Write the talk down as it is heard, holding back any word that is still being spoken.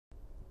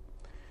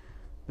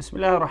بسم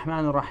الله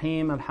الرحمن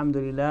الرحيم الحمد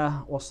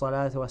لله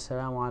والصلاة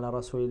والسلام على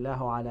رسول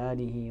الله وعلى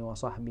آله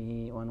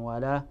وصحبه ومن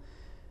والاه.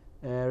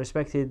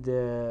 Respected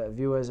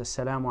viewers,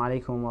 Assalamu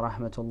alaikum wa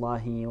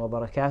rahmatullahi wa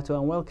barakatuh,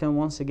 and welcome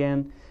once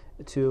again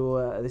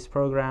to this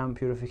program,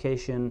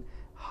 Purification,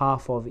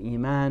 half of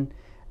Iman.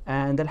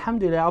 And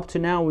Alhamdulillah, up to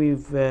now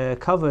we've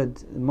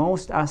covered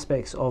most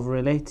aspects of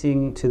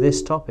relating to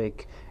this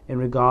topic in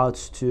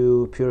regards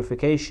to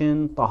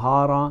purification,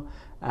 tahara,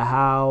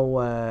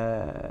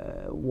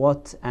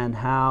 what and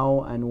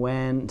how and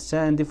when,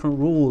 certain different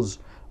rules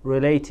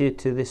related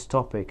to this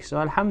topic. So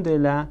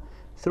Alhamdulillah,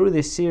 through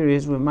this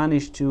series we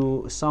managed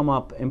to sum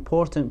up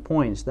important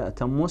points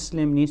that a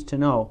Muslim needs to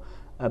know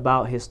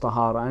about his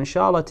tahara. And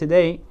inshallah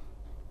today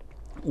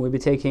we'll be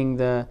taking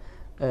the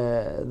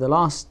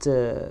last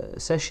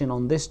session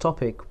on this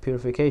topic,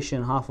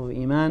 purification, half of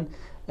Iman,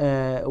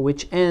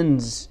 which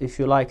ends, if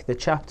you like, the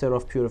chapter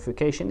of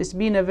purification. It's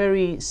been a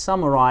very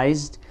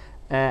summarized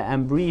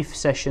and brief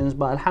sessions,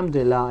 but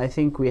Alhamdulillah, I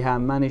think we have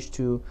managed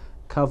to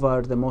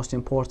cover the most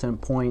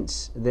important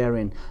points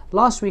therein.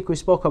 Last week we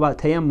spoke about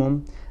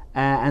tayammum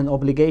and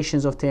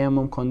obligations of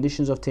tayammum,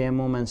 conditions of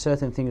tayammum, and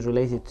certain things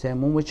related to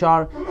tayammum which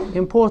are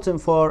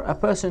important for a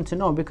person to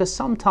know, because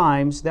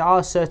sometimes there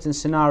are certain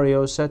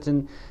scenarios,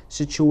 certain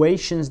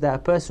situations that a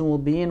person will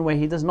be in where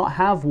he does not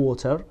have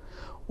water,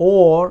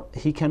 or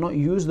he cannot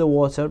use the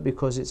water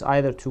because it's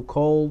either too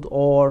cold,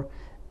 or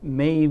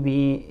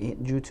maybe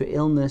due to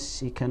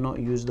illness he cannot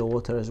use the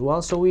water as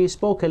well. So we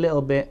spoke a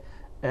little bit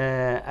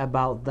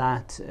about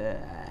that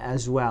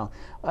as well.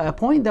 A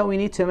point that we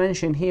need to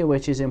mention here,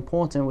 which is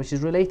important, which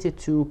is related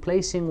to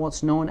placing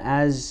what's known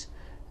as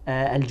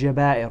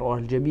al-jabair or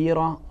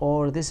al-jabira,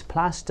 or this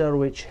plaster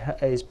which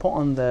is put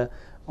on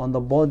the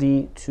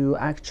body to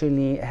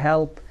actually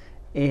help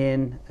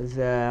in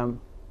the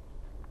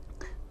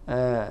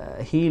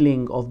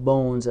healing of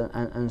bones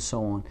and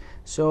so on.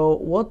 So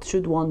what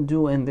should one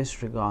do in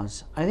this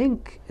regards? I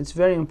think it's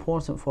very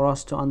important for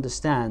us to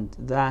understand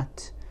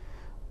that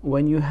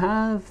when you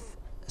have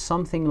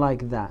something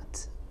like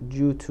that,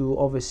 due to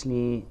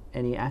obviously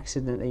any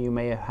accident that you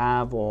may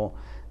have, or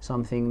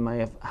something may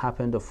have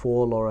happened, a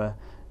fall or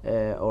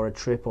a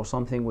trip or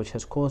something which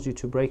has caused you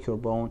to break your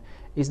bone,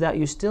 is that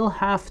you still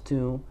have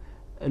to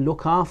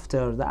look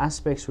after the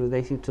aspects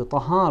related to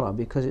tahara,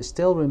 because it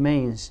still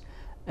remains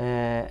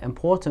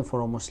important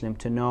for a Muslim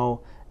to know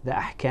the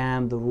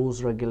ahkam, the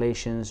rules,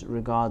 regulations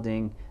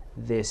regarding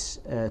this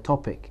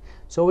topic.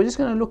 So we're just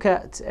going to look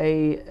at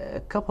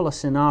a couple of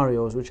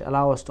scenarios which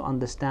allow us to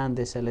understand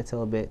this a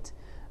little bit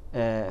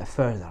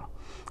further.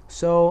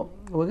 So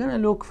we're going to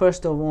look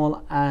first of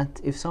all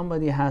at if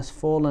somebody has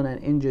fallen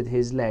and injured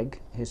his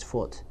leg, his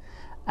foot,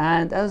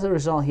 and as a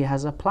result he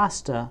has a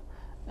plaster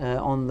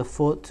on the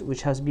foot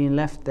which has been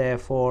left there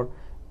for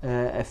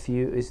a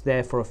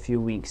few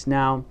weeks.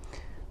 Now,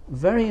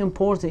 very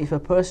important, if a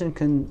person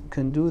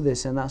can do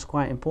this, and that's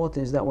quite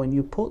important, is that when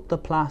you put the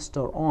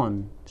plaster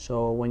on,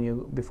 so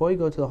before you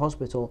go to the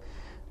hospital,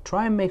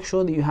 try and make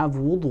sure that you have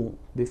wudu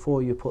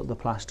before you put the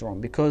plaster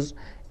on. Because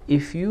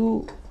if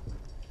you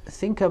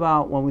think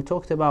about when we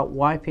talked about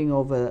wiping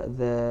over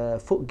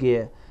the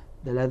footgear,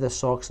 the leather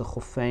socks, the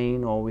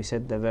khuffain, or we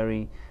said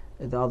the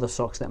other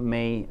socks that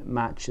may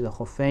match the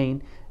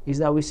khuffain, is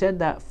that we said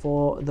that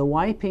for the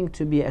wiping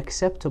to be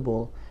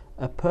acceptable,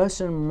 a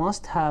person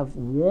must have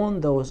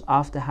worn those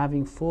after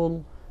having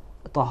full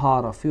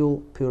tahara,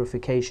 full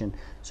purification.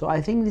 So I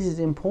think this is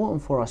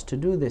important for us to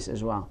do this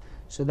as well,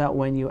 so that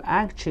when you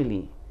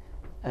actually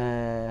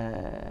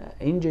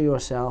injure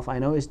yourself, I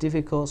know it's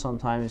difficult,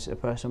 sometimes a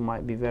person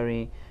might be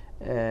very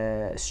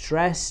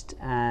stressed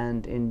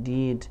and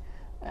indeed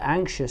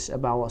anxious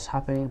about what's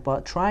happening,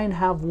 but try and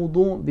have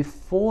wudu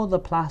before the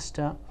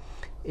plaster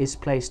is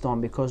placed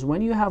on, because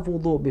when you have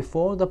wudu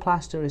before the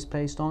plaster is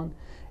placed on,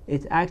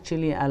 it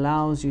actually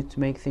allows you to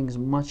make things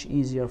much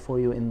easier for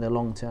you in the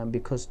long term,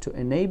 because to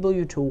enable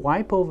you to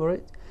wipe over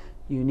it,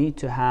 you need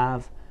to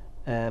have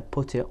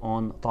put it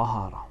on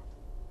tahara.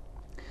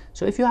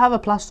 So if you have a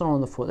plaster on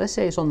the foot, let's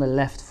say it's on the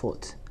left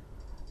foot,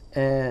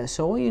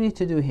 so what you need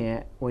to do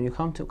here when it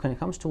comes to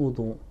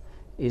wudu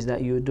is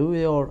that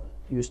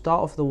you start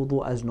off the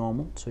wudu as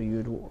normal. So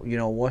you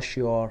wash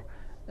your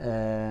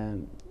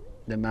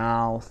the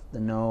mouth, the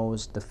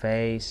nose, the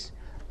face,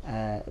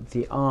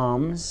 the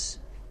arms,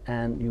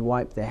 and you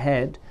wipe the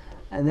head.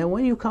 And then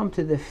when you come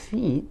to the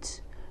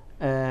feet,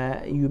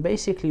 you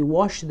basically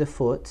wash the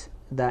foot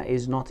that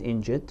is not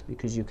injured,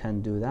 because you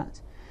can do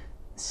that.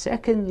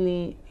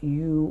 Secondly,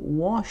 you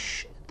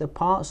wash the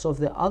parts of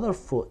the other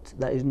foot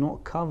that is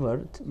not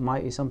covered,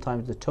 might be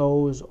sometimes the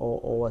toes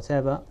or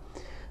whatever.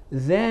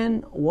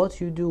 Then what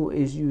you do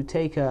is you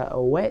take a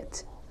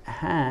wet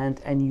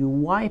hand and you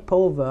wipe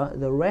over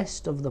the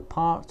rest of the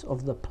part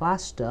of the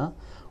plaster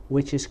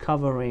which is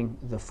covering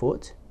the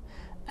foot.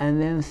 And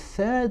then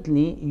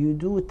thirdly, you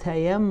do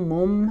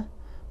tayammum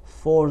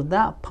for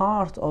that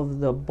part of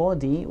the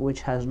body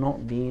which has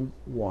not been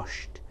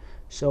washed.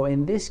 So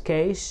in this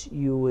case,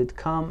 you would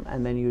come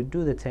and then you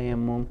do the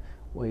tayammum,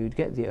 where you'd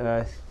get the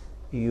earth,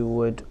 you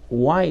would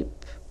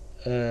wipe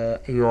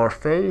your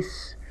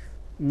face,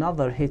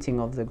 another hitting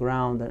of the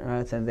ground and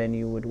earth, and then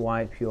you would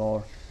wipe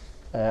your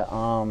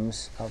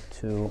arms up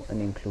to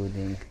and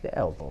including the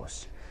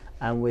elbows.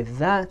 And with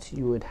that,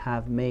 you would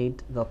have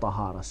made the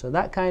tahara. So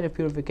that kind of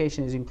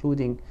purification is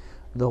including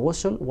the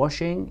ghusl,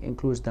 washing,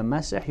 includes the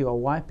masah, you are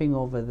wiping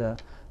over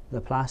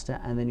the plaster,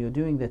 and then you're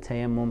doing the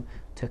tayammum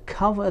to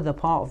cover the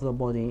part of the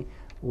body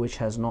which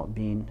has not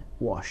been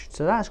washed.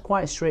 So that's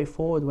quite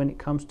straightforward when it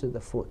comes to the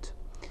foot.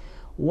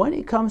 When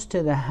it comes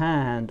to the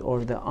hand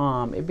or the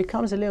arm, it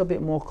becomes a little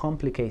bit more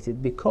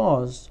complicated,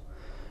 because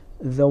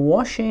the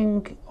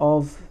washing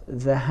of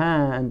the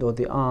hand or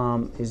the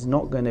arm is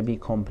not going to be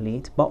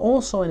complete, but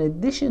also in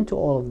addition to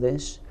all of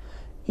this,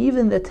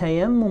 even the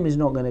tayammum is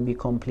not going to be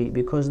complete,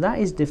 because that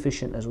is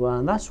deficient as well.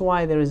 And that's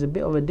why there is a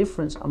bit of a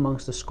difference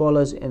amongst the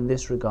scholars in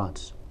this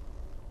regards.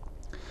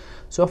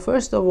 So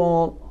first of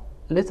all,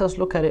 let us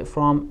look at it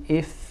from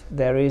if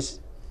there is,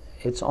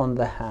 it's on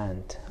the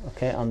hand,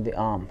 okay, on the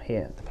arm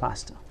here, the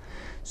plaster.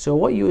 So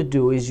what you would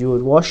do is you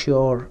would wash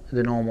the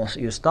normal, so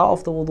you start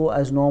off the wudu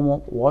as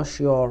normal, wash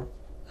your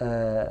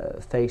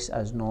face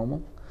as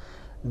normal.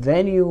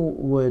 Then you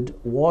would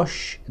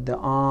wash the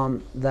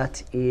arm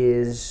that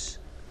is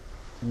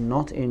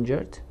not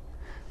injured.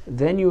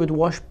 Then you would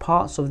wash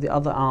parts of the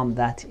other arm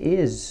that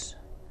is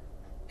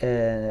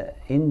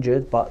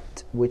injured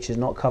but which is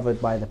not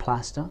covered by the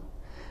plaster.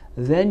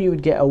 Then you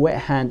would get a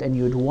wet hand and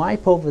you would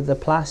wipe over the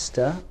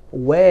plaster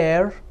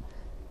where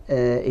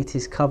it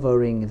is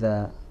covering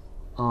the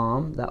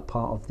arm, that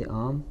part of the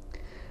arm.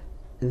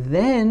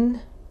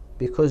 Then,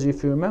 because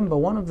if you remember,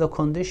 one of the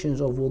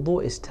conditions of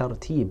wudu is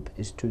tartib,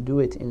 is to do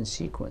it in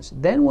sequence.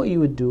 Then what you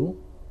would do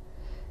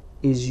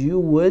is you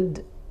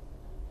would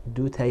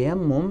do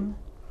tayammum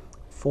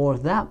for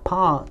that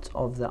part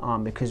of the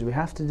arm, because we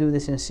have to do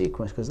this in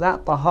sequence, because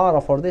that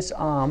tahara for this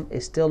arm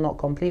is still not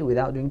complete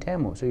without doing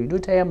tayammum. So you do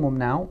tayammum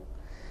now,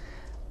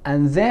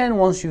 and then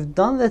once you've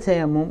done the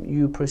tayammum,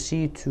 you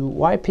proceed to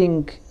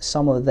wiping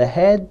some of the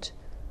head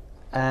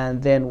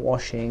and then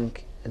washing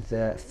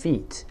the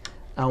feet.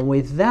 And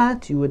with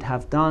that, you would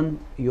have done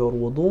your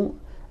wudu,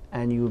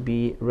 and you will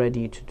be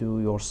ready to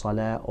do your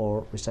salah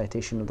or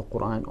recitation of the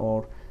Quran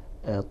or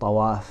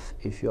tawaf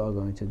if you are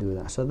going to do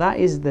that. So that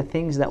is the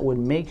things that would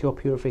make your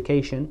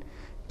purification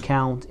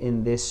count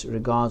in this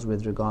regards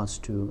with regards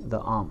to the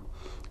arm.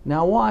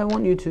 Now what I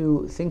want you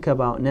to think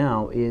about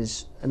now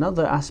is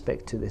another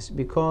aspect to this,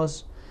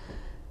 because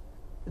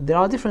there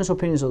are different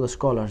opinions of the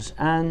scholars,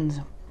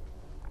 and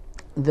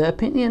the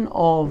opinion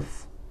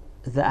of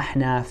the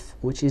Ahnaf,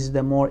 which is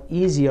the more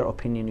easier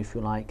opinion if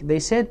you like, they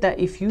said that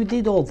if you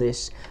did all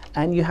this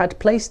and you had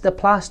placed the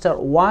plaster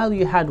while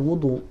you had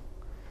wudu,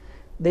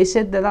 they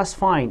said that that's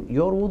fine,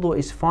 your wudu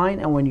is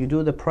fine, and when you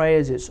do the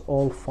prayers it's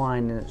all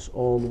fine and it's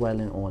all well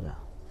in order.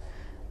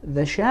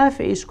 The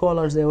Shafi'i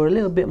scholars, they were a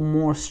little bit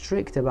more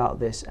strict about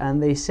this,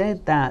 and they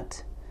said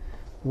that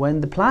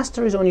when the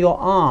plaster is on your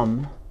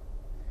arm,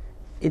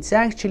 it's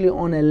actually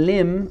on a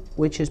limb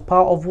which is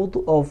part of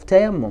wudu, of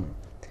tayammum.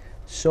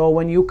 So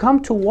when you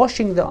come to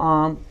washing the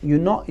arm,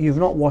 you've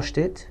not washed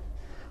it.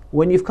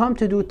 When you've come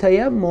to do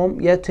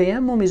tayammum, your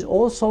tayammum is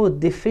also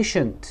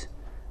deficient,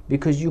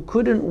 because you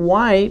couldn't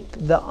wipe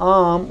the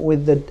arm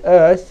with the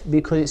earth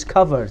because it's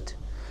covered.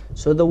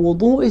 So the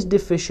wudu is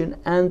deficient,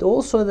 and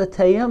also the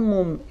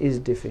tayammum is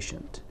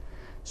deficient.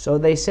 So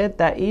they said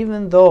that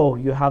even though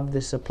you have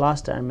this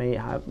plaster and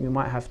you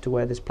might have to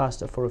wear this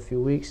plaster for a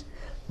few weeks,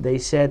 they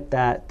said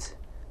that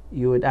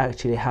you would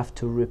actually have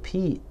to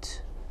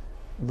repeat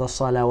the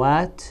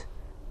salawat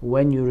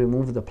when you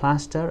remove the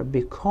plaster,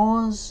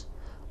 because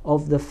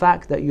of the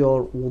fact that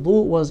your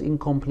wudu was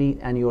incomplete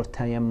and your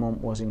tayammum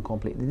was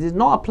incomplete. It did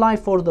not apply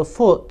for the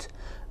foot,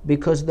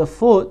 because the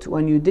foot,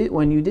 when you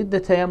did the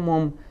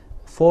tayammum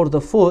for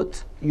the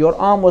foot, your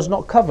arm was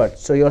not covered,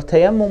 so your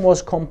tayammum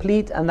was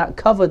complete and that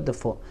covered the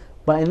foot.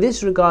 But in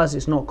this regards,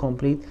 it's not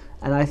complete,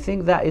 and I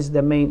think that is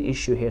the main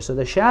issue here. So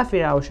the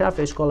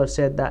Shafi'i scholar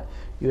said that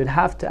you would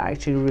have to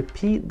actually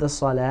repeat the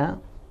salah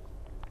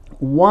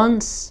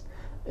once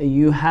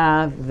you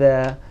have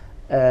the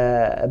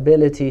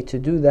ability to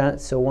do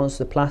that. So once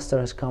the plaster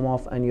has come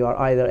off and you are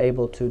either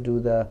able to do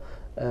the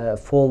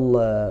full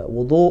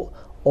wudu,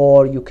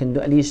 or you can do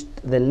at least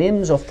the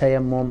limbs of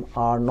tayammum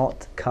are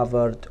not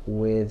covered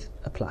with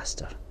a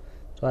plaster.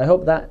 So I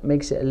hope that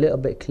makes it a little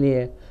bit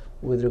clear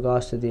with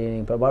regards to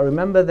dealing. But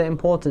remember the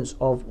importance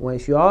of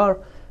if you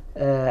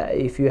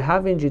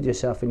have injured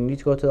yourself and you need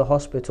to go to the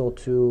hospital,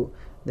 to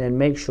then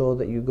make sure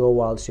that you go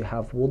whilst you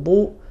have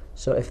wudu.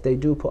 So if they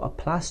do put a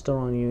plaster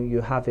on you,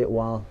 you have it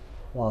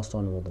whilst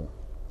on wudu.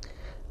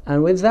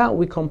 And with that,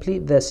 we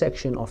complete the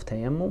section of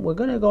tayammum. We're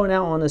going to go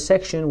now on a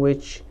section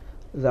which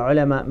the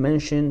ulama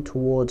mentioned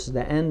towards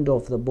the end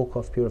of the book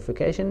of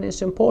purification.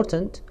 It's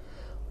important,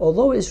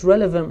 although it's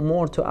relevant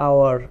more to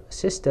our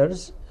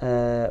sisters,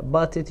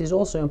 but it is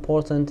also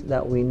important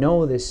that we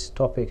know this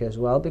topic as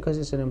well, because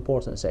it's an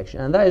important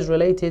section, and that is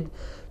related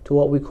to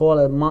what we call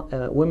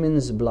a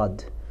women's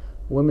blood,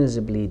 women's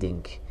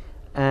bleeding.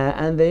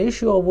 And the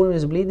issue of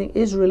women's bleeding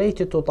is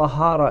related to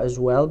tahara as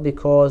well,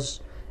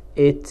 because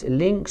it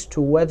links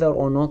to whether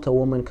or not a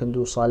woman can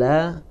do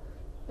salah,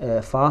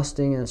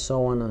 fasting, and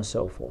so on and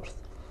so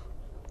forth.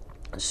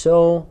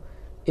 So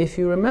if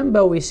you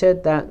remember, we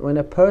said that when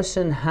a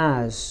person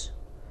has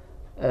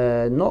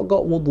not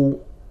got wudu,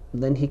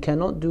 then he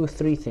cannot do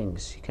three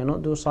things. He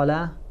cannot do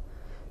salah,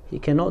 he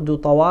cannot do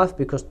tawaf,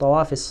 because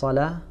tawaf is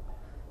salah,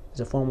 is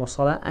a form of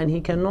salah, and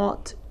he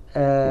cannot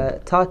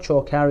touch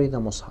or carry the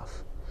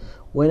mushaf.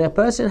 When a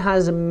person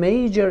has a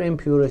major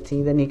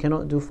impurity, then he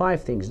cannot do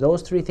five things.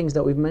 Those three things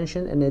that we've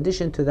mentioned. In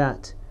addition to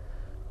that,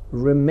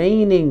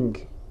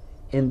 remaining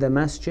in the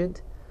masjid,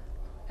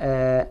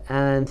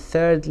 and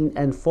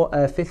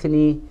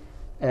fifthly,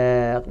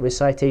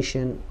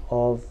 recitation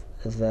of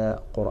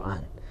the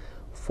Quran.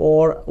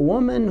 For a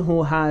woman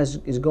who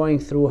is going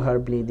through her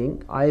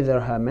bleeding, either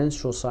her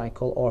menstrual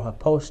cycle or her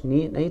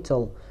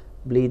postnatal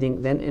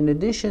bleeding, then in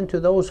addition to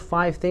those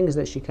five things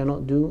that she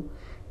cannot do,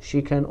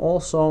 she can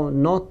also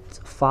not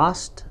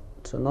fast,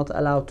 so not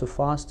allowed to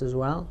fast as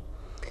well.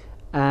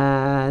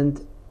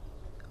 And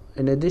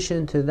in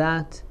addition to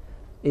that,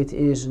 it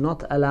is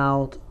not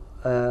allowed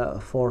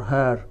for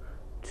her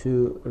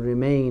to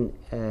remain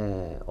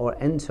or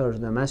enter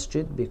the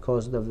masjid,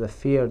 because of the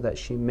fear that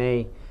she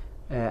may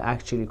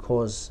actually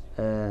cause,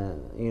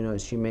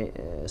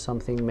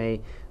 something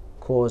may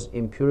cause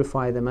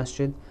impurify the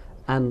masjid.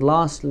 And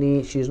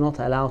lastly, she is not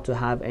allowed to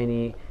have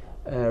any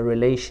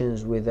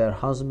relations with her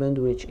husband,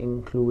 which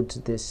includes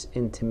this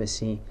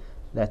intimacy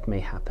that may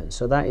happen.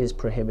 So that is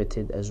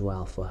prohibited as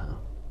well for her.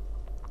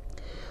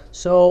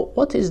 So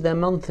what is the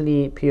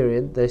monthly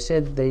period? They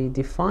said they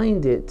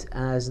defined it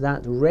as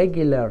that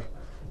regular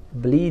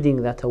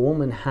bleeding that a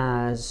woman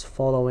has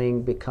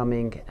following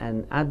becoming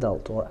an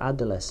adult or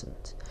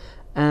adolescent.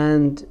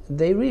 And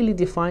they really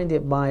defined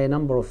it by a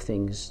number of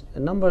things, a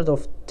number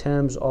of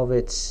terms of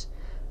its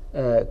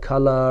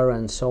color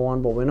and so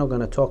on, but we're not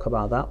going to talk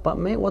about that. But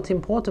what's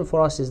important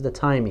for us is the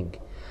timing.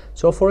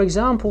 So for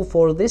example,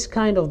 for this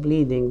kind of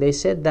bleeding, they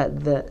said that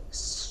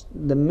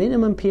the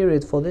minimum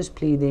period for this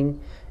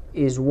bleeding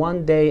is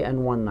 1 day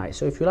and 1 night.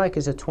 So if you like,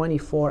 it's a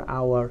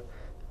 24-hour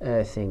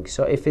thing.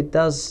 So if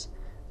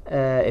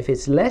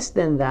it's less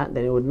than that,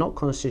 then it would not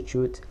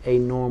constitute a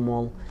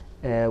normal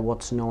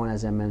what's known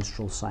as a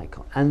menstrual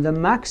cycle. And the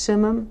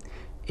maximum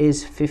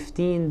is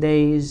 15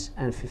 days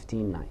and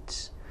 15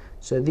 nights.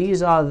 So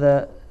these are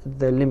the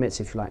limits,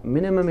 if you like.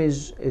 Minimum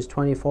is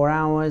 24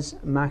 hours,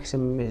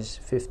 maximum is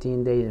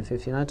 15 days and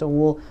 15 nights. And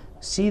we'll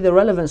see the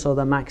relevance of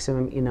the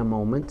maximum in a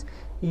moment.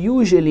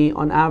 Usually,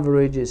 on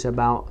average, it's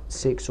about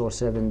 6 or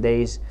 7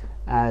 days,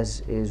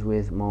 as is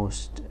with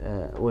most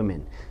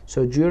women.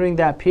 So during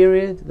that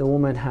period, the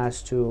woman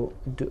has to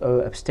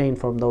abstain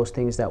from those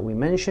things that we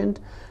mentioned.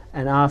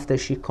 And after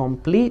she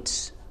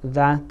completes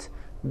that,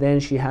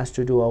 then she has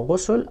to do a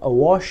ghusl, a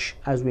wash,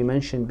 as we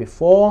mentioned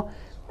before,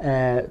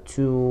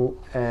 to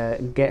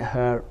get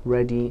her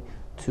ready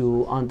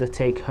to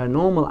undertake her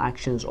normal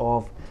actions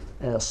of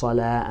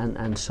salah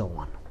and so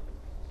on.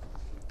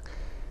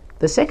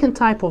 The second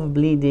type of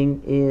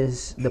bleeding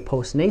is the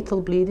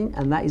postnatal bleeding,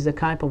 and that is the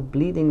type of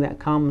bleeding that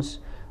comes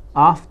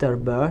after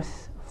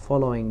birth,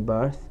 following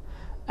birth.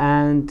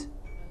 And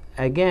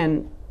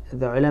again,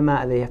 the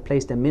ulama, they have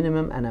placed a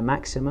minimum and a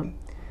maximum.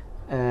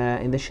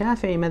 In the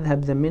Shafi'i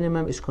madhab, the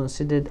minimum is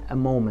considered a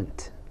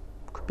moment.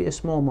 It could be a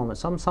small moment.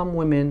 Some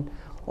women,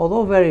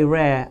 although very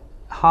rare,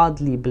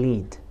 hardly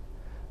bleed.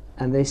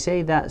 And they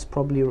say that's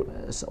probably,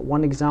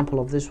 one example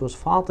of this was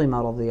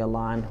Fatima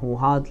radiallahu anha, who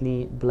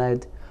hardly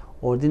bled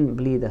or didn't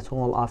bleed at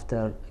all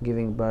after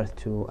giving birth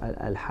to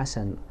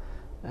Al-Hasan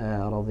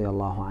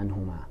radiallahu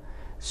anhuma.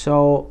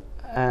 So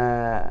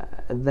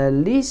the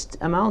least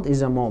amount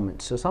is a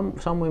moment. So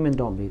some women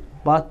don't bleed,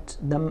 but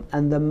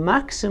the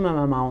maximum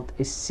amount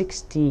is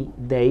 60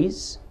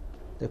 days,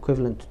 the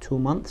equivalent to 2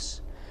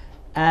 months,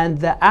 and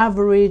the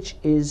average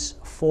is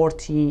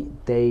 40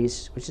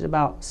 days, which is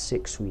about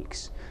 6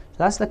 weeks. So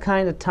that's the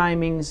kind of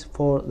timings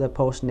for the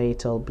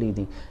postnatal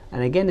bleeding.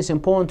 And again, it's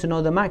important to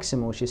know the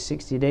maximum, which is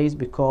 60 days,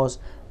 because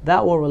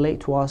that will relate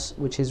to us,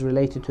 which is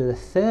related to the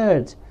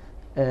third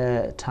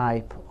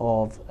type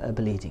of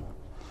bleeding.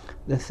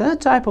 The third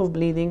type of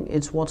bleeding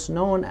is what's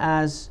known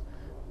as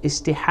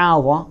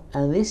istihadha,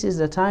 and this is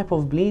the type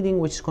of bleeding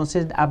which is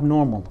considered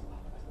abnormal.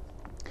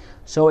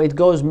 So it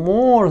goes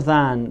more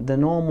than the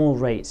normal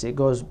rates. It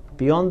goes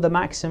beyond the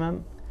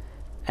maximum,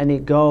 and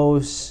it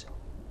goes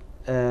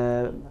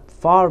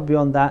far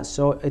beyond that.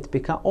 So it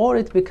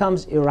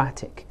becomes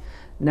erratic.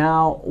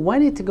 Now,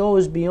 when it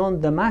goes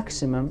beyond the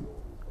maximum,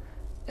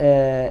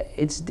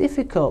 it's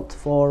difficult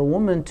for a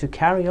woman to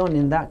carry on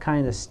in that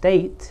kind of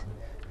state,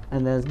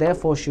 and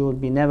therefore she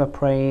would be never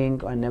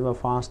praying or never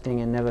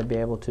fasting and never be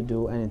able to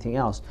do anything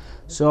else.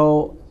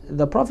 So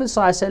the Prophet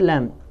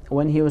ﷺ,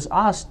 when he was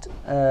asked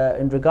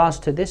in regards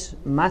to this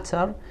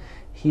matter,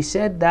 he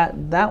said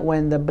that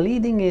when the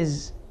bleeding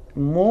is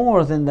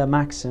more than the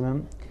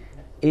maximum,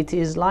 it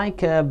is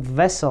like a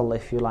vessel,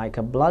 if you like,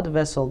 a blood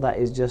vessel that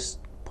is just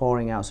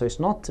pouring out. So it's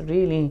not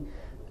really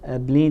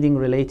bleeding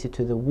related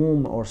to the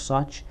womb or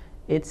such.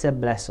 it's a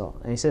blessing.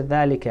 And he said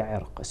ذلك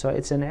عرق. So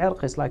it's an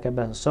irq, it's like a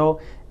blessing. So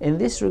in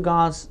this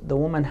regards, the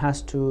woman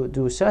has to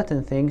do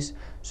certain things.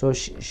 So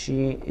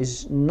she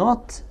is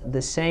not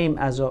the same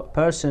as a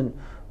person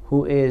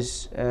who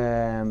is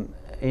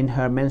in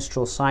her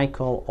menstrual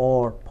cycle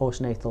or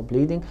postnatal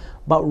bleeding,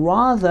 but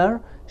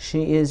rather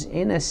she is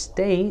in a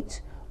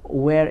state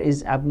where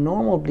is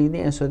abnormal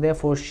bleeding, and so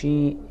therefore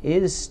she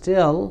is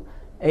still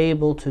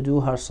able to do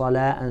her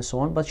salah and so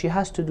on, but she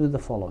has to do the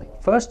following.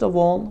 First of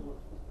all,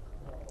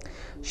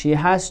 she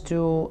has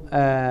to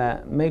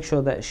make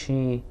sure that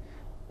she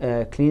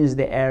cleans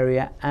the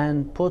area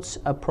and puts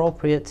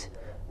appropriate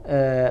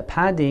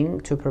padding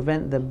to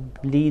prevent the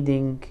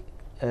bleeding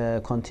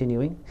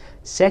continuing.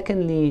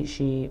 Secondly,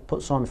 she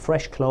puts on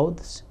fresh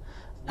clothes,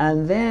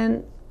 and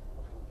then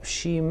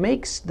she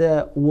makes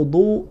the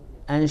wudu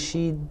and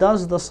she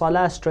does the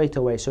salah straight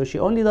away. So she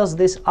only does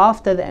this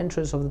after the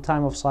entrance of the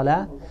time of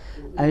salah,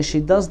 and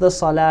she does the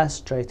salah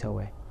straight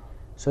away.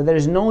 So there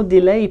is no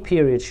delay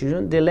period. She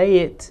shouldn't delay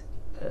it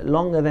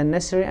longer than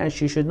necessary, and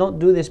she should not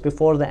do this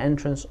before the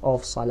entrance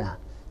of salah.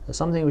 There's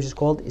something which is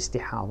called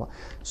istihada.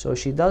 So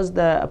she does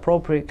the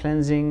appropriate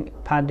cleansing,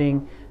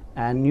 padding,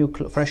 and new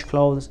fresh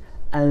clothes,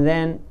 and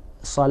then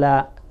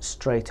salah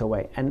straight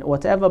away. And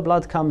whatever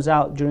blood comes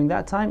out during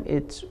that time,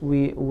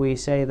 we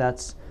say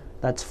that's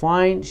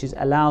fine. She's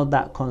allowed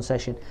that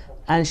concession,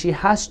 and she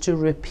has to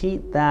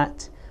repeat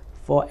that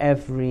for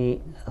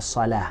every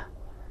salah,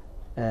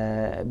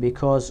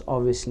 because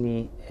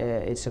obviously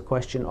it's a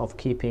question of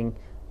keeping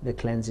the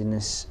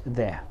cleanliness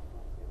there.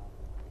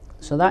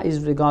 So that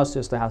is regards to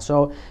istihada.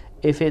 So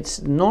if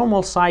it's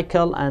normal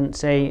cycle and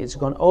say it's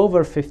gone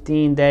over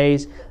 15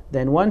 days,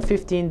 then when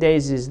 15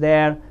 days is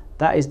there,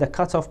 that is the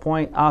cutoff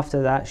point.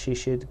 After that, she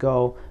should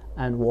go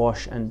and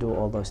wash and do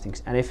all those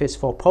things. And if it's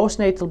for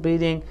postnatal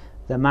bleeding,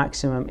 the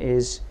maximum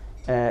is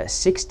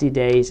 60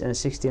 days and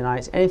 60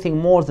 nights. Anything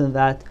more than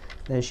that,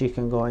 then she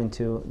can go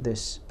into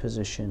this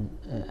position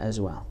as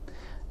well.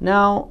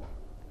 Now,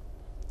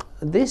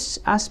 this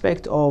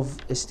aspect of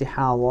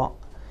istihada,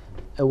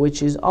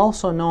 which is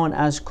also known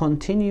as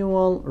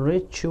continual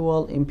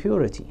ritual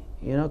impurity,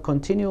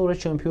 continual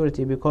ritual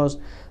impurity, because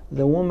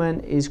the woman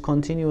is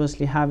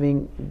continuously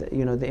having,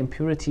 the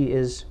impurity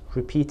is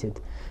repeated.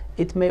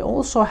 It may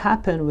also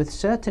happen with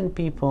certain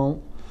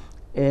people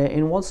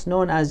in what's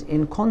known as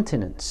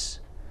incontinence,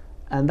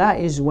 and that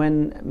is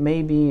when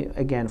maybe,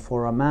 again,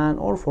 for a man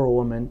or for a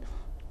woman,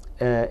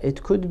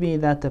 it could be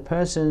that the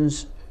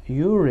person's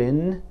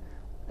urine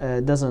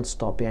doesn't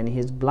stop, and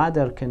his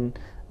bladder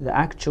the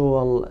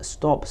actual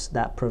stops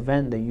that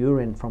prevent the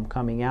urine from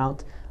coming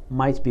out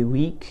might be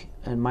weak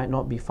and might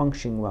not be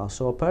functioning well.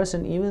 So a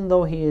person, even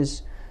though he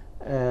is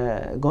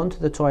gone to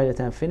the toilet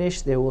and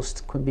finished, there will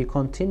be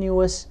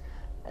continuous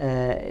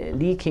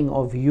leaking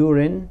of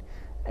urine,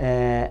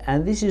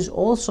 and this is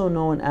also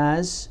known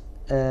as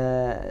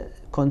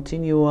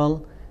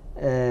continual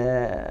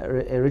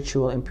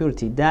ritual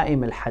impurity,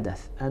 da'im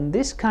al-hadath. And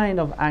this kind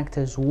of act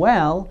as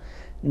well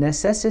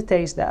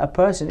necessitates that a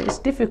person, it's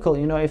difficult,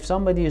 if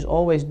somebody is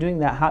always doing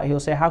that,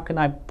 he'll say, how can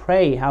I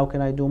pray, how can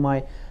I do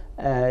my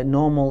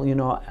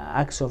normal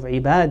acts of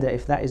ibadah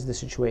if that is the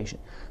situation.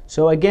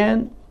 So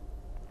again,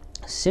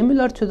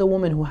 similar to the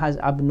woman who has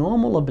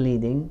abnormal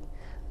bleeding,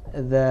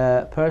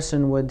 the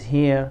person would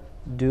here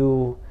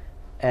do,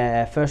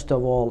 first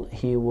of all,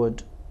 he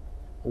would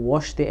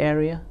wash the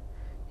area,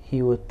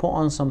 he would put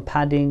on some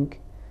padding,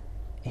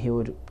 he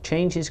would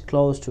change his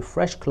clothes to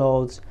fresh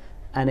clothes,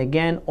 and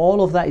again,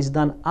 all of that is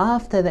done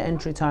after the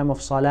entry time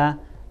of salah,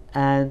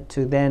 and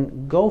to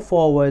then go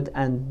forward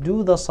and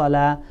do the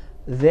salah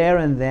there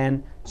and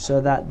then, so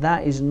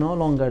that is no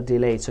longer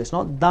delayed. So it's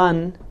not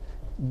done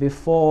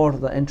before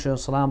the entry of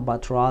salah,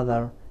 but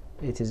rather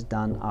it is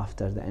done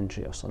after the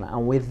entry of salah.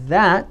 And with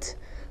that,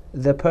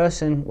 the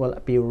person will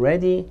be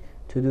ready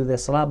to do the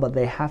salah, but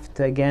they have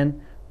to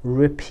again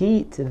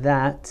repeat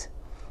that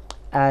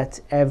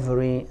at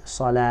every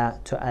salah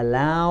to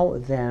allow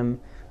them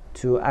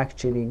to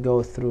actually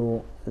go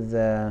through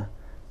the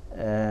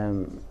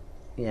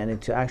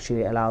to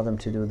actually allow them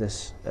to do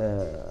this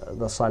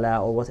the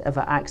salah, or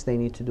whatever acts they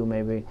need to do.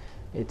 Maybe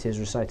it is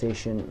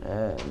recitation,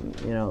 the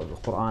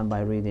Quran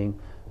by reading,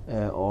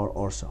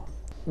 or so.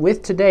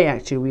 With today,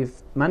 actually,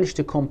 we've managed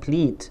to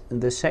complete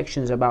the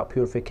sections about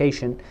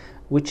purification,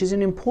 which is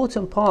an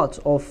important part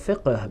of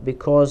fiqh,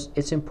 because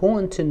it's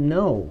important to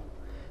know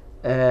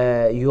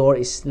your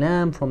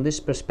Islam from this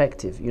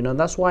perspective.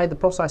 That's why the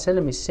Prophet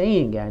ﷺ is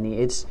saying,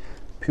 it's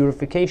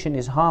purification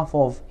is half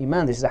of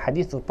Iman. This is a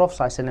hadith of the Prophet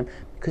ﷺ,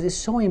 because it's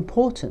so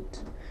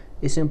important.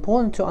 It's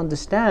important to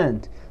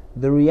understand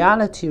the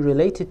reality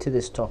related to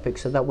this topic,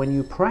 so that when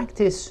you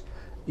practice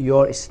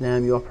your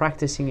Islam, you are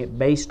practicing it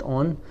based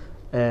on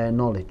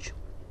knowledge.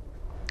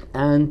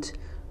 And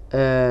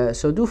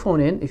so do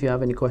phone in if you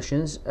have any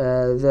questions.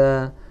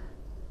 The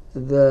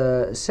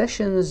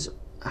sessions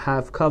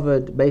have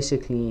covered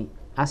basically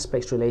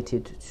aspects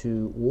related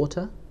to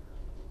water.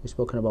 We've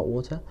spoken about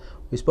water.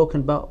 We've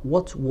spoken about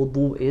what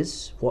wudu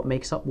is, what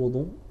makes up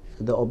wudu,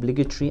 the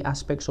obligatory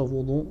aspects of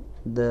wudu,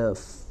 the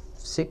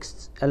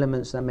 6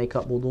 elements that make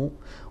up wudu.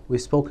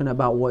 We've spoken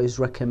about what is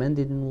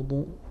recommended in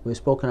wudu. We've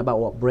spoken about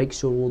what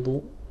breaks your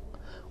wudu.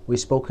 We've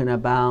spoken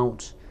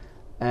about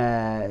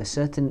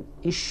certain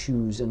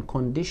issues and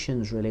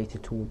conditions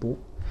related to wudu.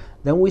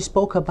 Then we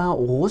spoke about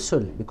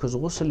ghusl, because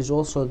ghusl is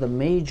also the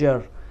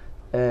major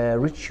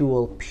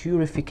ritual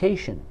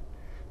purification.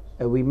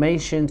 We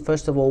mentioned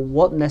first of all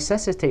what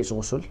necessitates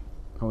ghusl,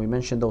 and we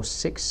mentioned those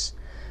 6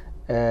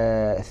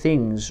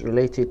 things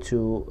related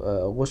to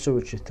ghusl,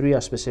 which 3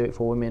 are specific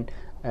for women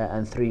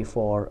and 3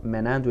 for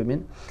men and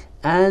women.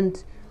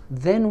 And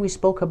then we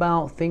spoke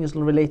about things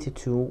related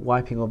to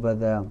wiping over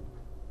the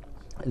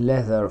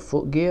leather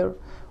footgear.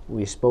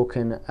 We've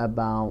spoken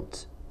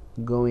about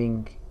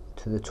going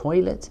to the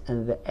toilet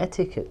and the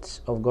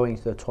etiquette of going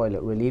to the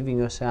toilet, relieving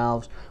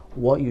yourselves,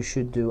 what you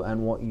should do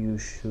and what you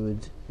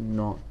should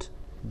not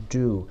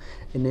do.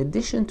 In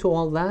addition to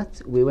all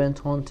that, we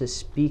went on to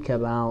speak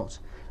about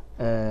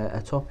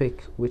a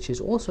topic which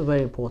is also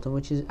very important,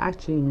 which is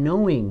actually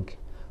knowing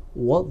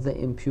what the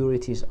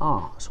impurities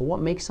are. So what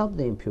makes up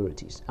the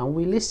impurities? And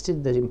we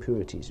listed the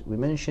impurities. We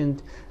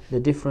mentioned the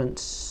different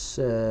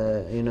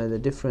the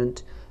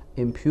different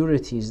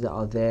impurities that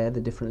are there,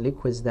 the different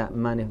liquids that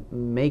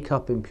make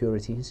up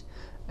impurities.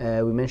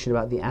 We mentioned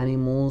about the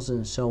animals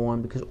and so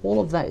on, because all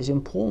of that is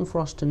important for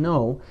us to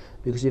know,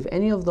 because if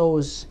any of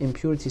those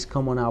impurities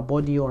come on our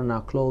body or on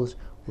our clothes,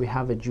 we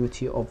have a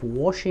duty of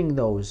washing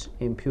those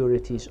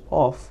impurities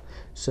off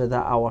so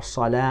that our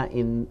salah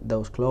in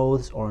those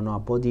clothes or in our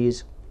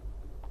bodies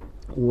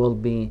will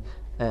be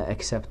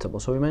acceptable.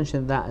 So we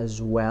mentioned that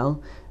as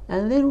well.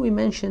 And then we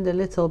mentioned a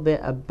little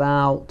bit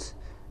about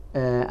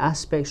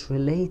aspects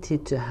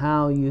related to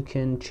how you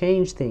can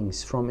change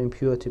things from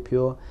impure to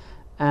pure.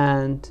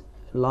 And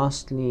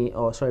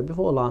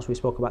before last, we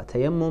spoke about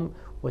tayammum,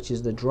 which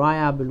is the dry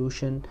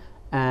ablution,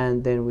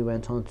 and then we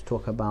went on to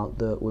talk about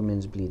the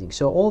women's bleeding.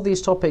 So all these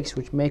topics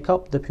which make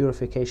up the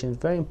purification, it's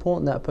very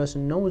important that a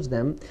person knows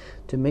them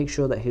to make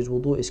sure that his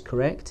wudu is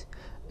correct.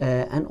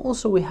 And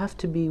also we have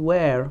to be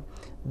aware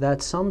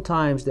that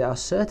sometimes there are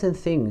certain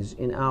things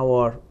in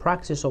our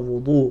practice of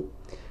wudu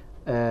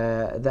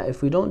that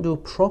if we don't do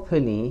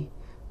properly,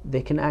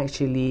 they can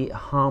actually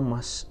harm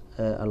us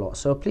a lot.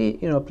 So please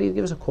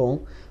give us a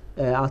call.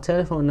 Our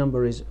telephone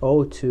number is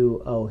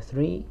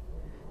 0203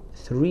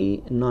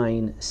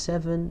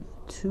 397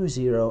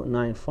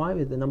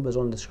 2095. The number's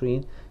on the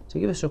screen. So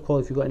give us a call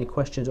if you've got any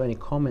questions or any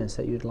comments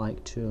that you'd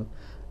like to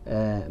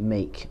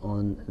make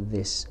on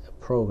this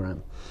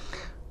program.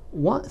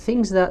 What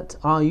things that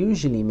are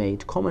usually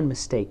made, common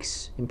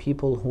mistakes in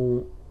people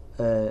who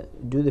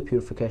do the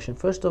purification.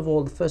 First of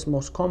all, the first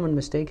most common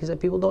mistake is that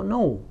people don't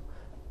know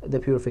the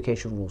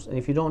purification rules. And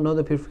if you don't know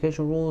the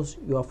purification rules,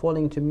 you are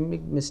falling into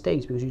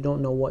mistakes because you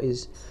don't know what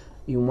is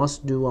you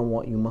must do and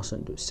what you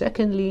mustn't do.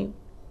 Secondly,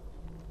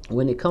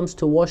 when it comes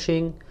to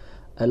washing,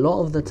 a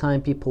lot of the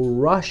time people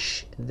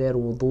rush their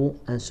wudu,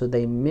 and so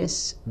they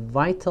miss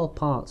vital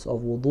parts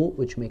of wudu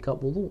which make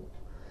up wudu.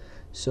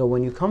 So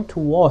when you come to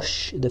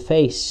wash the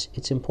face,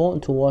 it's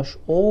important to wash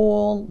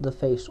all the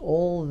face,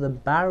 all the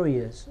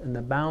barriers and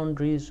the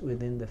boundaries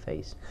within the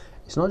face.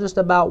 It's not just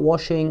about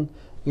washing,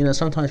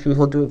 sometimes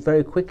people do it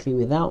very quickly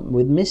with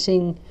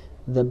missing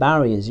the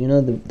barriers,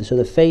 so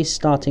the face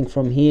starting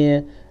from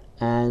here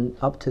and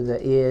up to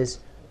the ears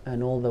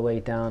and all the way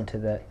down to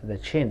the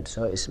chin.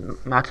 So it's a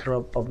matter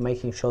of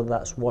making sure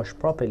that's washed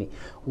properly.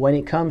 When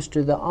it comes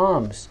to the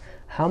arms,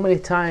 how many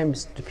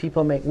times do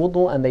people make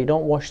wudu and they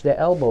don't wash their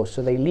elbows?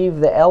 So they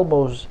leave the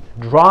elbows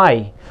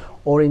dry,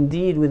 or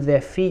indeed with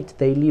their feet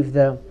they leave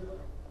the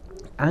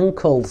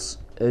ankles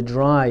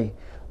dry,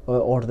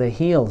 or the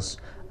heels.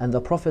 And the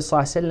Prophet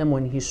ﷺ,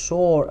 when he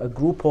saw a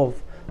group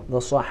of the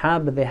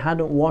Sahaba, they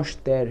hadn't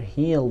washed their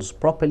heels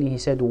properly, he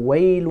said,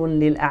 وَيْلٌ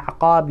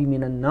لِلْأَعْقَابِ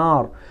مِنَ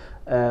النَّارِ,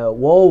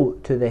 woe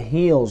to the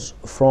heels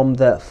from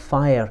the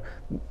fire,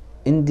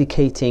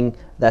 indicating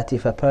that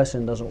if a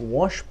person doesn't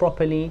wash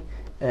properly,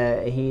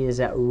 he is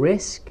at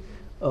risk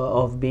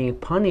of being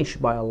punished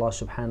by Allah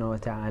subhanahu wa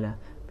ta'ala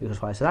because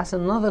of fire. So that's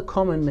another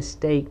common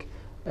mistake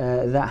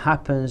that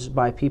happens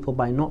by people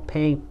by not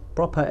paying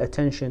proper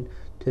attention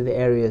to the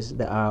areas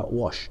that are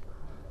washed.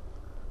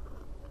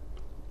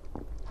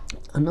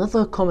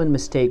 Another common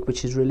mistake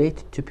which is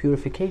related to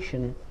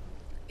purification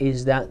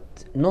is that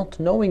not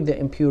knowing the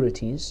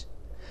impurities,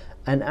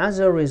 and as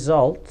a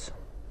result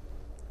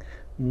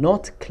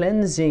not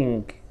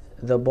cleansing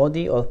the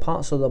body or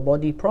parts of the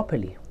body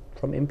properly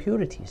from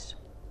impurities.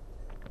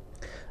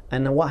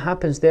 And what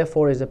happens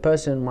therefore is a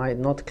person might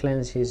not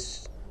cleanse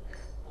his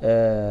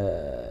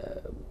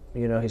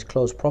his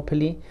clothes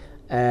properly,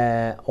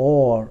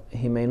 or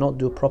he may not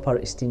do proper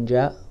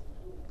istinja,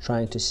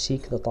 trying to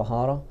seek the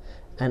tahara,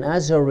 and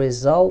as a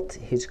result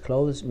his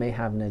clothes may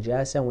have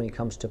najasa. When he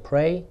comes to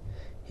pray,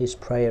 his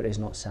prayer is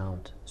not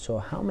sound. So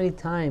how many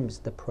times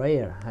the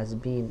prayer has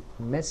been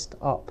messed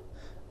up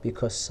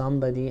because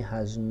somebody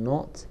has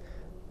not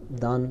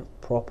done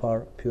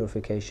proper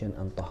purification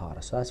and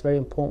tahara. So that's very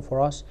important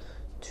for us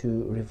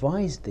to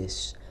revise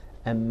this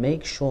and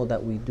make sure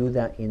that we do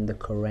that in the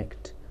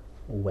correct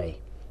way.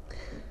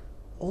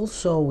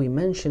 also we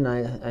mentioned,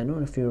 I don't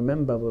know if you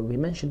remember, but we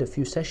mentioned a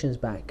few sessions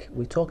back,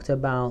 we talked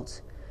about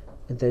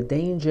the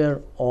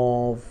danger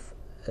of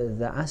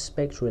the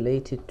aspect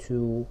related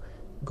to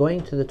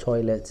going to the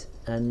toilet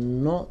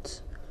and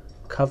not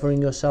covering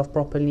yourself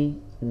properly,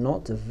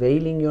 not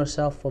veiling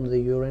yourself from the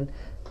urine.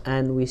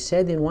 And we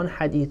said in one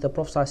hadith, the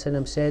Prophet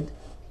ﷺ said,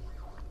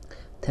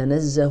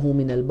 تنزه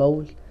من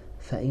البول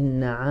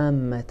فإن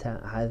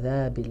عامة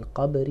عذاب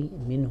القبر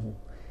منه.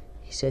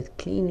 He said,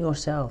 clean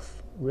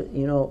yourself,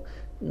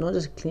 not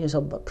just clean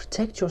yourself, but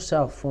protect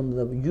yourself from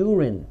the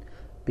urine,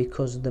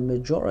 because the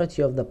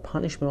majority of the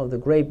punishment of the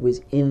grave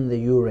was in the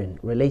urine,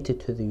 related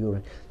to the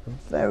urine. A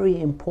very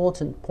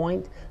important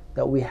point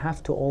that we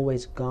have to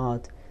always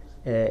guard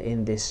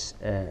in this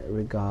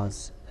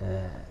regards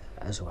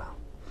as well.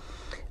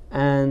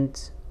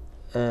 And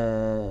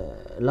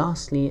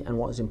lastly, and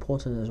what is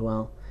important as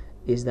well,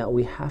 is that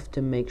we have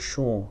to make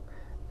sure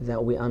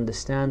that we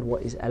understand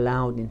what is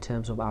allowed in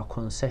terms of our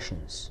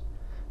concessions.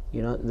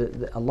 Allah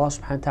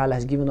subhanahu wa ta'ala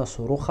has given us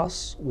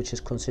rukhas, which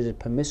is considered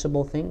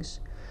permissible things,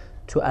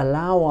 to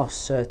allow us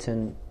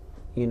certain,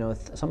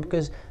 some,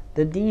 because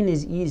the deen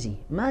is easy.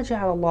 ما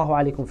جعل الله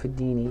عليكم في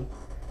الدين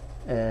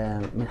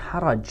من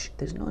حرج.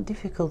 There's no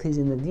difficulties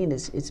in the deen,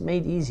 it's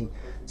made easy.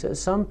 So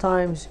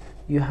sometimes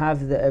you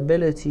have the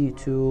ability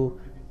to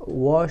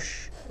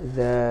wash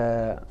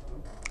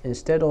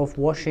instead of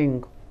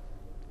washing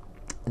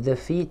the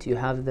feet, you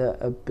have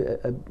the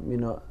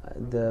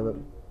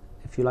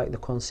if you like, the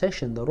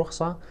concession, the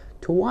rukhsa,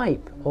 to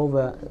wipe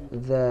over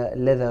the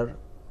leather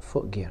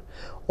footgear.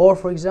 Or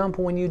for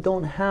example, when you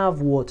don't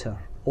have water,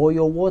 or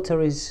your water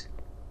is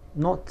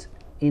not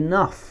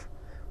enough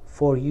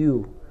for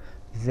you,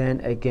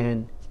 then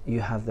again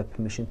you have the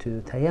permission to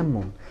do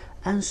tayammum,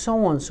 and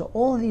so on. So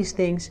all these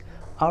things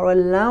are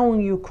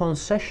allowing you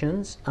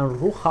concessions and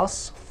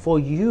rukhas for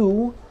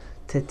you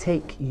to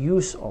take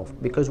use of,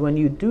 because when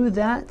you do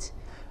that,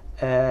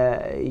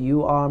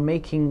 you are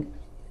making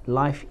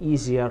life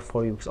easier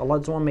for you, because Allah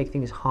doesn't want to make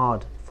things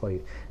hard for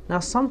you. Now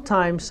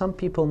sometimes some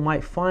people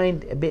might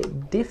find a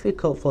bit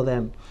difficult for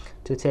them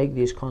to take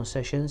these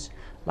concessions,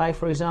 like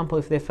for example,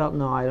 if they felt,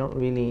 no, I don't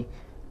really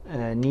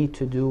need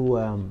to do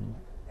I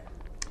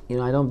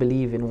don't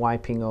believe in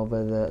wiping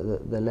over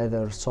the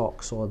leather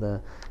socks, or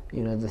the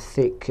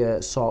thick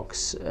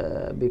socks,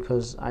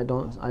 because I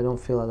don't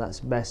feel that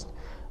that's best.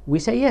 We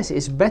say yes,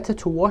 it's better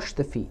to wash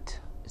the feet.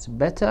 It's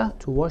better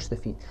to wash the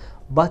feet,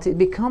 but it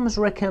becomes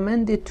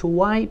recommended to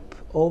wipe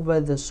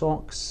over the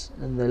socks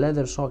and the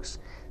leather socks,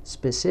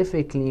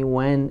 specifically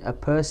when a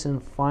person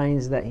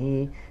finds that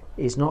he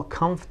is not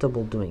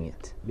comfortable doing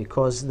it,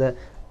 because the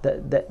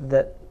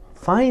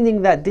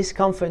finding that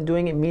discomfort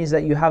doing it means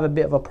that you have a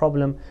bit of a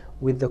problem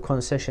with the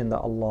concession that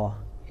Allah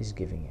is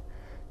giving you.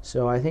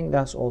 So I think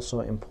that's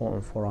also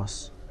important for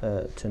us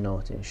to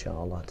note,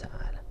 inshaAllah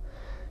ta'ala.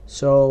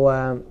 So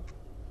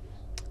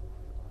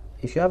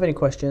if you have any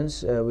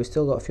questions, we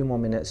still got a few more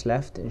minutes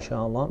left,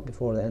 inshallah,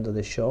 before the end of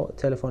the show.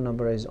 Telephone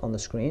number is on the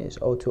screen. It's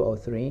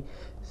 0203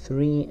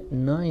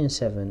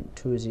 397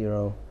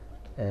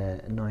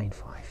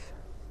 2095.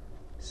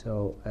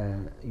 So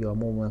you are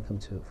more welcome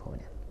to phone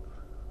in.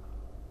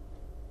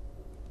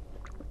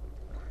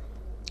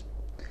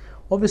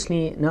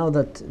 Obviously, now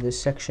that this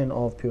section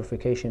of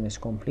purification is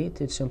complete,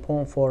 it's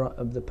important for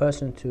the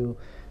person to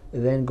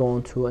then go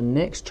on to a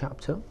next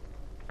chapter,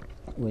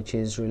 which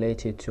is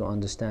related to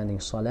understanding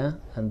salah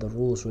and the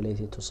rules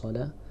related to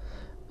salah.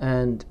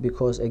 And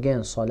because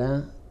again,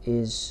 salah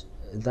is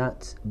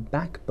that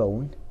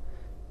backbone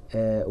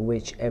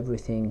which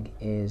everything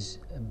is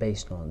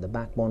based on, the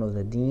backbone of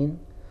the deen,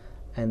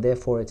 and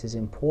therefore it is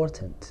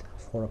important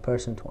for a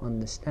person to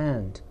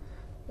understand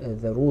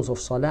the rules of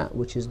salah,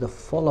 which is the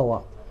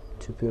follow-up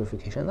to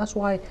purification. That's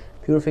why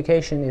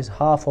purification is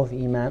half of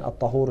Iman,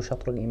 at-tahuru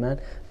shatrul Iman,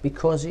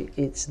 because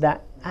it's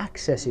that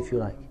access, if you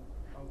like.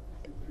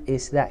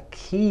 It's that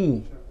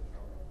key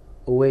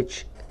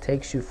which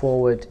takes you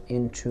forward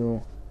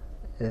into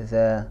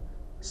the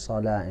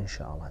salah,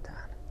 inshallah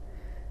ta'ala.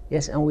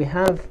 Yes, and we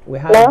have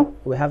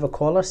a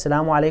caller.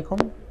 Assalamu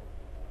alaikum.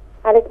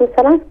 Alaikum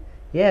salam.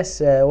 Yes,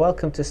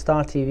 welcome to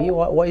Star TV.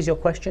 What is your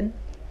question?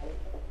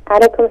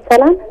 Alaikum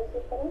salam.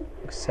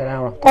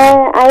 Salam.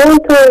 I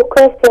want to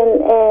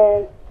question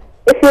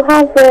if you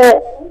have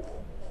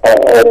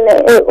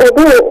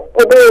wudu,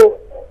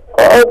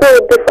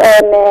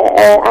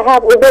 I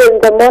have wudu in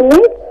the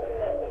morning.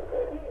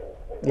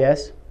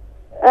 Yes.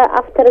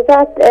 After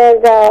that,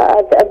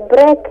 the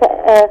break.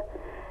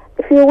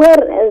 If you wear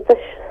the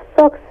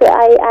socks,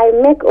 I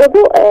make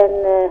wudu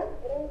and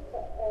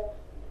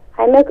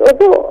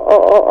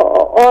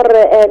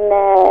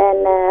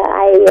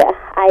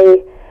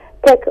I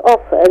take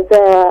off the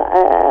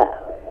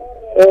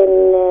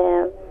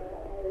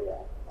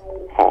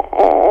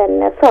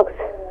socks.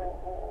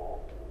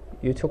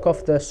 You took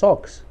off the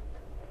socks?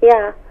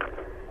 Yeah.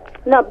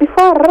 No,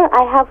 before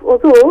I have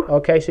wudu.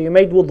 Okay, so you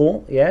made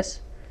wudu,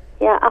 yes?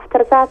 Yeah,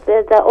 after that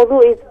the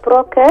wudu is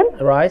broken.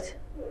 Right.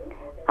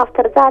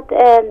 after that,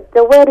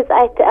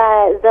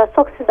 the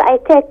socks I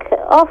take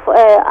off.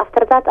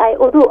 After that,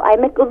 I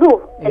make wudu,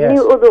 a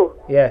new wudu.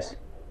 Yes.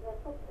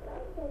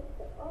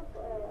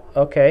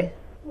 Okay.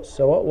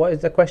 So what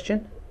is the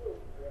question?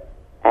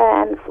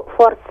 And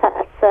for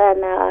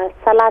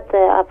salat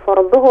for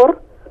dhuhr.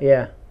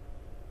 Yeah.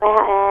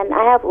 And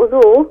I have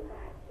wudu.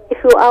 If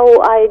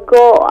I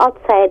go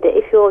outside,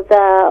 if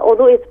the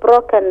wudu is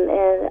broken,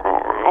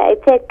 I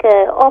take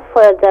off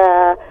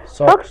the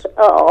socks.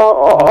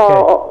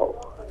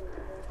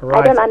 Right.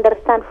 I don't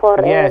understand for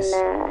yes.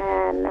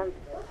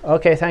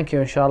 Okay, thank you.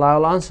 Inshallah,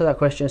 I'll answer that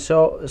question.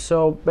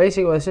 So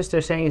basically, what the sister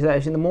is saying is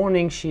that in the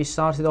morning she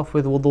started off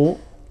with wudu,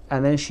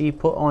 and then she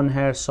put on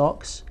her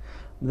socks.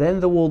 Then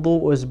the wudu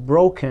was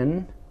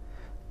broken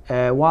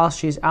while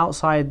she's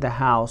outside the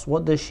house.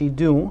 What does she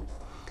do?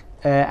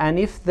 And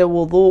if the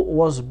wudu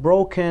was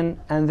broken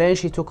and then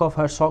she took off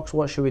her socks,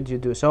 what should you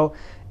do? So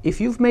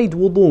if you've made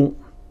wudu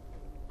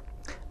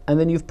and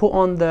then you've put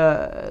on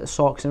the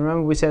socks, and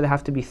remember we said they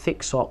have to be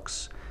thick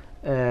socks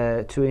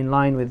to in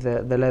line with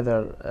the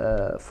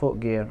leather foot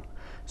gear.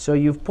 So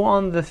you've put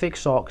on the thick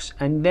socks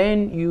and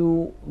then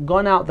you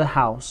gone out the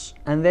house,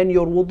 and then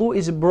your wudu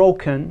is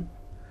broken,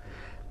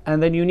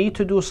 and then you need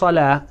to do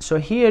salah. So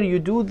here you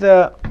do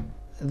the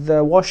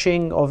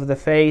washing of the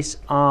face,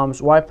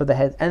 arms, wipe of the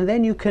head, and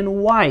then you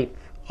can wipe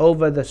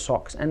over the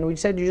socks. And we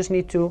said you just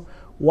need to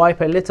wipe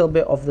a little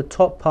bit of the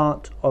top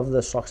part of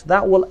the socks.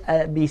 That will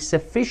be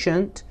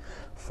sufficient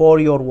for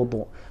your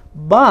wudu.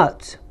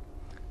 But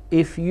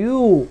if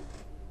you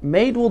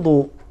made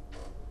wudu,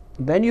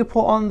 then you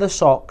put on the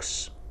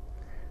socks,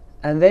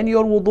 and then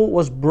your wudu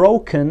was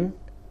broken,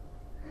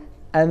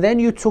 and then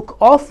you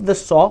took off the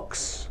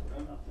socks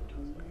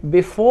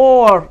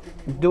before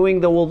doing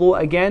the wudu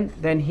again,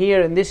 then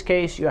here in this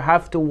case you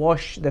have to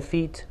wash the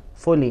feet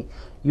fully.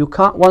 You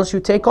can't, once you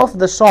take off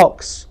the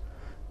socks,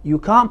 you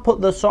can't put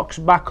the socks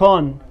back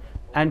on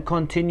and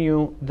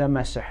continue the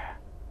masah.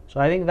 So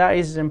I think that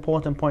is an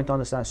important point to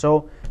understand.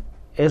 So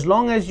as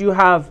long as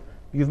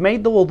you've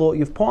made the wudu,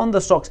 you've put on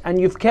the socks, and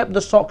you've kept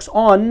the socks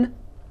on,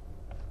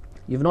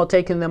 you've not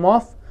taken them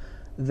off,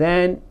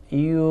 then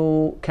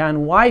you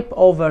can wipe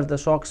over the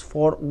socks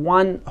for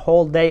one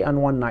whole day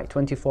and one night,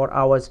 24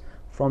 hours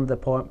from the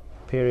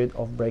period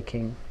of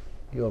breaking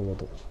your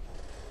wudu.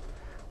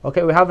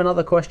 Okay, we have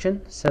another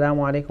question.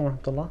 Assalamu alaikum wa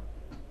rahmatullah.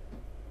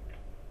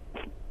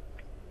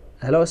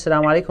 Hello,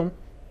 assalamu alaikum.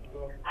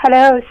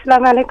 Hello,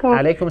 assalamu alaikum.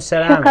 Alaikum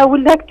salam. I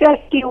would like to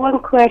ask you one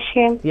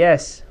question.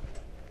 Yes.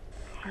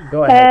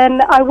 Go ahead.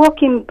 And I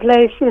work in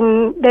place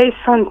in day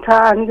center,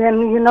 and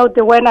then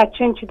when I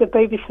change the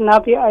baby's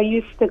nappy, I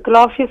use the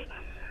gloves.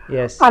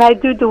 Yes. And I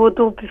do the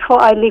wudu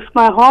before I leave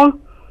my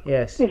home.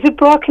 Yes. Is it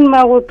blocking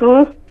my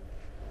wudu?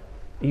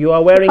 You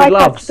are wearing if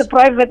gloves. I touch the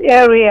private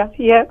area,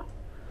 yeah.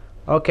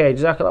 Okay,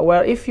 Jazakallah.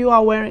 Well, if you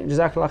are wearing,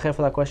 Jazakallah khair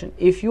for that question.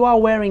 If you are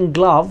wearing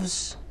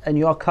gloves and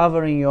you are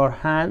covering your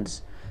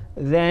hands,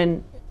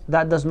 then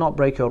that does not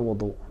break your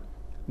wudu,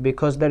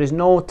 because there is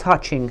no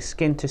touching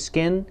skin to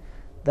skin.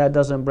 That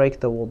doesn't break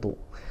the wudu.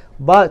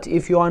 But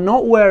if you are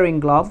not wearing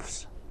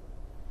gloves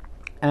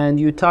and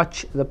you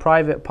touch the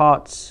private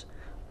parts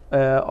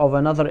of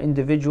another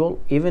individual,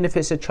 even if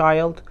it's a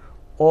child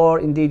or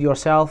indeed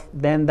yourself,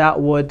 then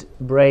that would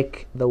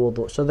break the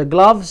wudu. So the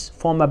gloves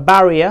form a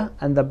barrier,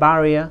 and the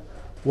barrier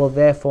will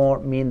therefore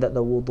mean that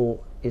the wudu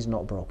is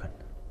not broken,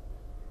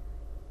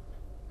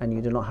 and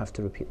you do not have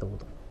to repeat the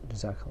wudu.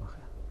 Jazakallah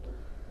khair.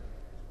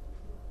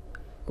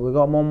 We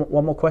got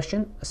one more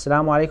question.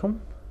 Assalamu alaikum.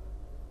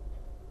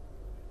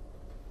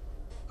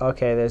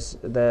 Okay,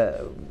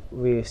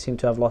 we seem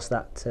to have lost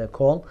that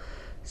call.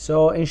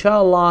 So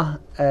inshallah,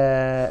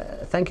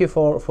 thank you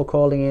for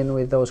calling in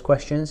with those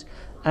questions.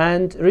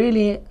 And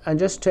really, and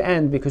just to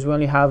end, because we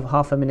only have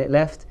half a minute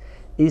left,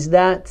 is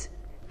that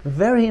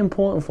very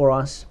important for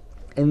us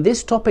in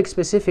this topic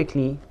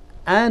specifically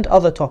and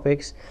other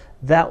topics,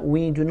 that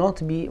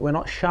we're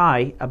not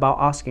shy about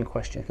asking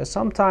questions. Because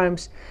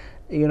sometimes,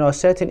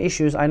 certain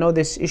issues, I know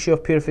this issue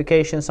of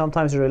purification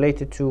sometimes is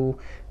related to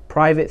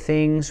private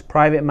things,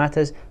 private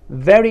matters.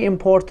 Very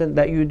important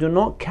that you do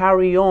not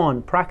carry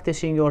on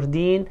practicing your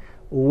deen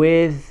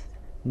with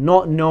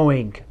not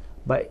knowing,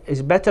 but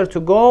it's better to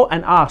go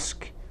and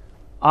ask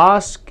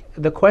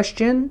the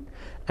question,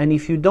 and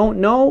if you don't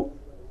know,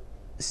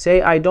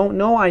 say I don't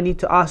know, I need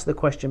to ask the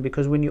question,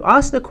 because when you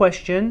ask the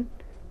question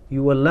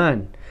you will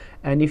learn.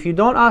 And if you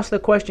don't ask the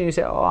question, you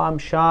say, oh, I'm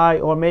shy,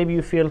 or maybe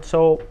you feel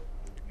so,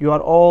 you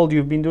are old,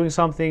 you've been doing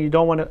something, you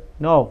don't want to.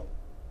 No,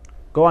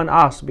 go and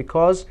ask,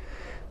 because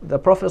the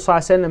Prophet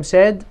ﷺ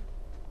said,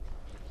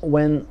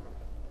 when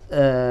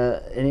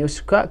and it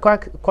was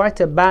quite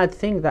a bad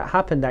thing that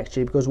happened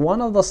actually, because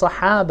one of the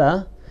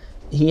Sahaba,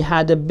 he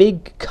had a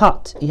big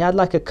cut. He had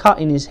like a cut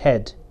in his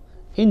head,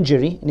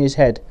 injury in his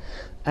head,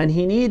 and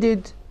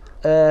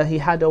he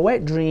had a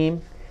wet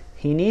dream.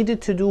 He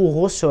needed to do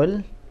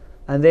ghusl,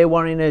 and they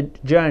were in a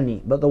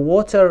journey, but the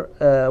water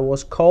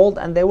was cold,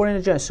 and they were in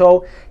a journey.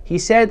 So he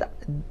said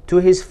to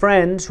his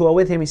friends who were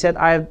with him, he said,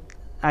 I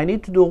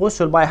need to do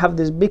ghusl, but I have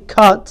this big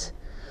cut.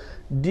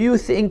 do you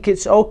think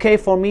it's okay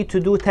for me to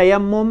do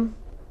tayammum?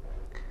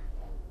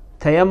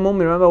 Tayammum,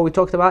 remember we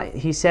talked about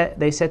it?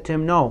 They said to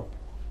him, no,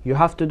 you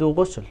have to do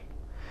ghusl.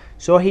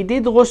 So he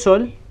did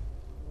ghusl,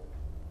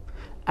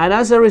 and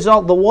as a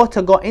result the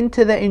water got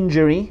into the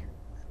injury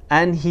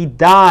and he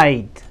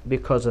died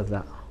because of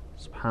that.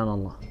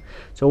 Subhanallah.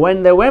 So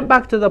when they went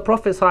back to the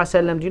Prophet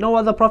ﷺ, do you know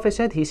what the Prophet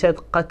said? He said,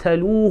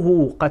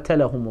 قَتَلُوهُ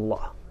قَتَلَهُمُ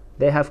اللَّهُ.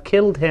 They have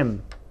killed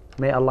him.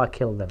 May Allah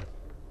kill them.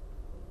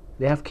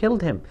 They have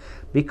killed him.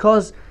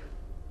 Because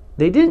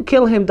they didn't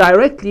kill him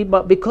directly,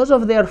 but because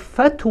of their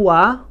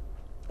fatwa,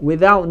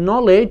 without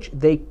knowledge,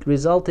 they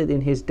resulted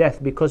in his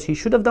death. Because he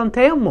should have done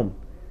tayammum.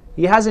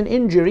 He has an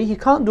injury, he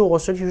can't do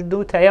ghusl, he should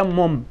do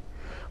tayammum.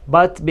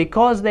 But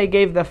because they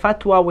gave the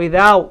fatwa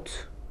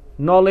without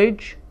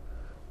knowledge,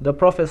 the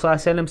Prophet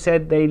ﷺ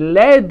said they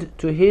led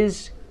to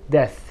his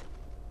death.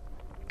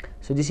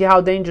 So do you see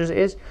how dangerous it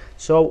is?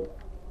 So,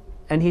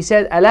 and he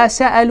said, أَلَا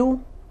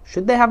سَأَلُوا?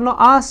 Should they have not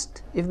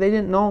asked if they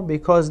didn't know?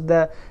 Because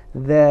the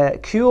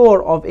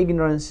cure of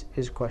ignorance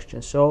is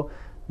question. So,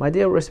 my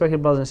dear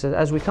respected brothers and sisters,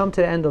 as we come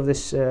to the end of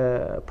this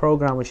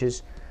program, which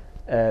is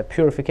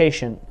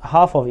purification,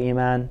 half of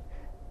Iman,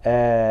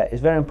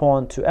 it's very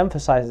important to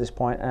emphasize this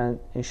point, and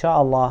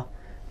inshallah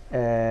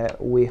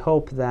we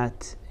hope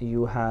that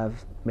you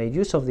have made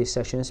use of these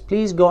sessions.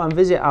 Please go and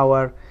visit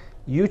our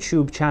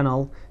YouTube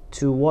channel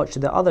to watch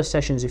the other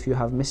sessions if you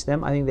have missed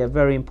them. I think they're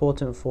very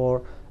important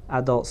for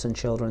adults and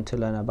children to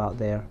learn about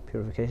their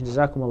purification.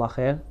 Jazakumullah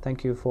khair.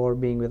 Thank you for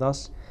being with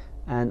us,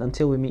 and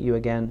until we meet you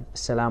again,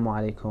 Assalamu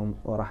alaikum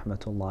wa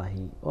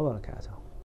rahmatullahi wa barakatuh.